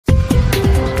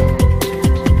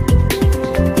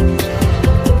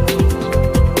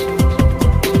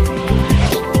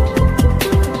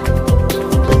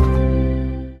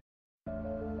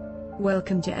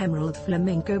Welcome to Emerald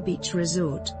Flamingo Beach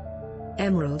Resort.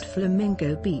 Emerald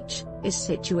Flamingo Beach is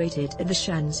situated at the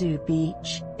Shanzhou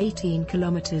Beach, 18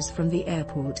 kilometers from the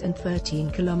airport and 13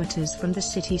 kilometers from the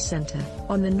city center,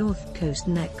 on the north coast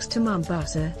next to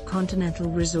Mombasa Continental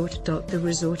Resort. The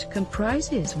resort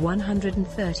comprises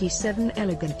 137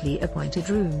 elegantly appointed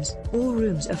rooms. All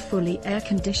rooms are fully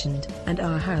air-conditioned, and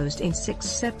are housed in 6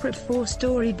 separate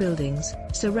 4-story buildings,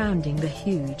 surrounding the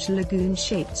huge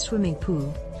lagoon-shaped swimming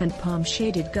pool, and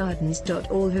palm-shaded gardens.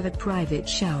 All have a private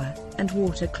shower, and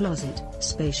water closet,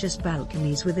 spacious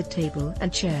balconies with a table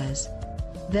and chairs.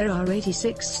 There are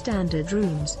 86 standard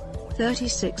rooms,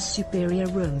 36 superior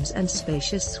rooms and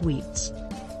spacious suites.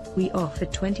 We offer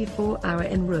 24-hour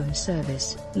in-room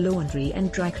service, laundry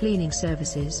and dry cleaning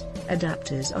services,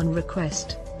 adapters on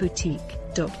request, boutique,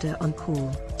 doctor on call,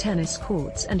 tennis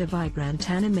courts and a vibrant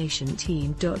animation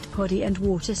team. Potty and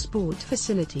water sport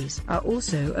facilities are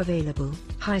also available,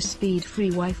 high-speed free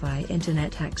Wi-Fi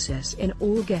internet access in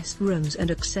all guest rooms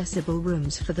and accessible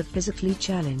rooms for the physically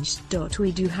challenged.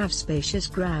 We do have spacious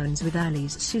grounds with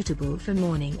alleys suitable for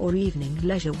morning or evening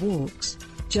leisure walks,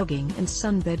 jogging and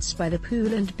sunbeds by the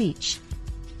pool and beach.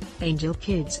 Angel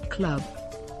Kids Club.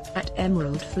 At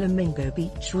Emerald Flamingo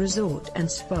Beach Resort and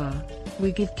Spa,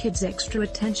 we give kids extra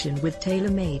attention with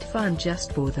tailor-made fun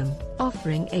just for them,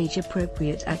 offering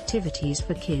age-appropriate activities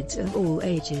for kids of all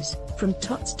ages, from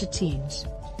tots to teens.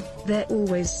 They're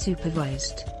always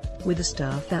supervised, with a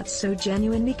staff that's so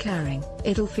genuinely caring,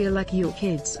 it'll feel like your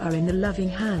kids are in the loving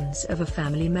hands of a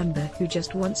family member who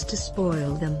just wants to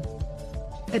spoil them.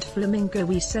 At Flamingo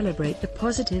we celebrate the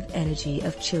positive energy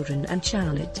of children and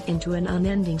channel it into an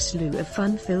unending slew of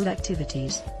fun-filled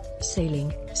activities.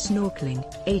 Sailing, snorkeling,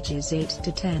 ages 8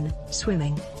 to 10,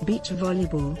 swimming, beach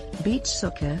volleyball, beach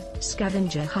soccer,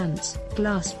 scavenger hunts,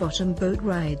 glass-bottom boat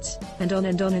rides, and on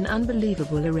an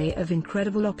unbelievable array of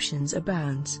incredible options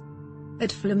abounds.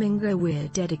 At Flamingo we're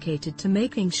dedicated to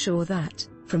making sure that,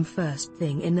 from first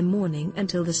thing in the morning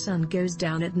until the sun goes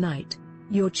down at night,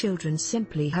 your children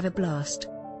simply have a blast.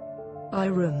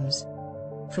 Our rooms.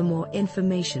 For more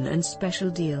information and special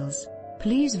deals,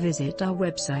 please visit our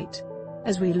website.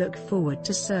 As we look forward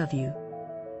to serve you.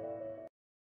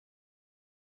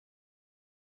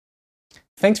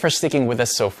 Thanks for sticking with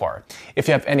us so far. If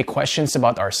you have any questions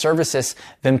about our services,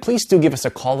 then please do give us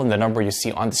a call on the number you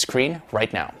see on the screen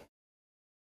right now.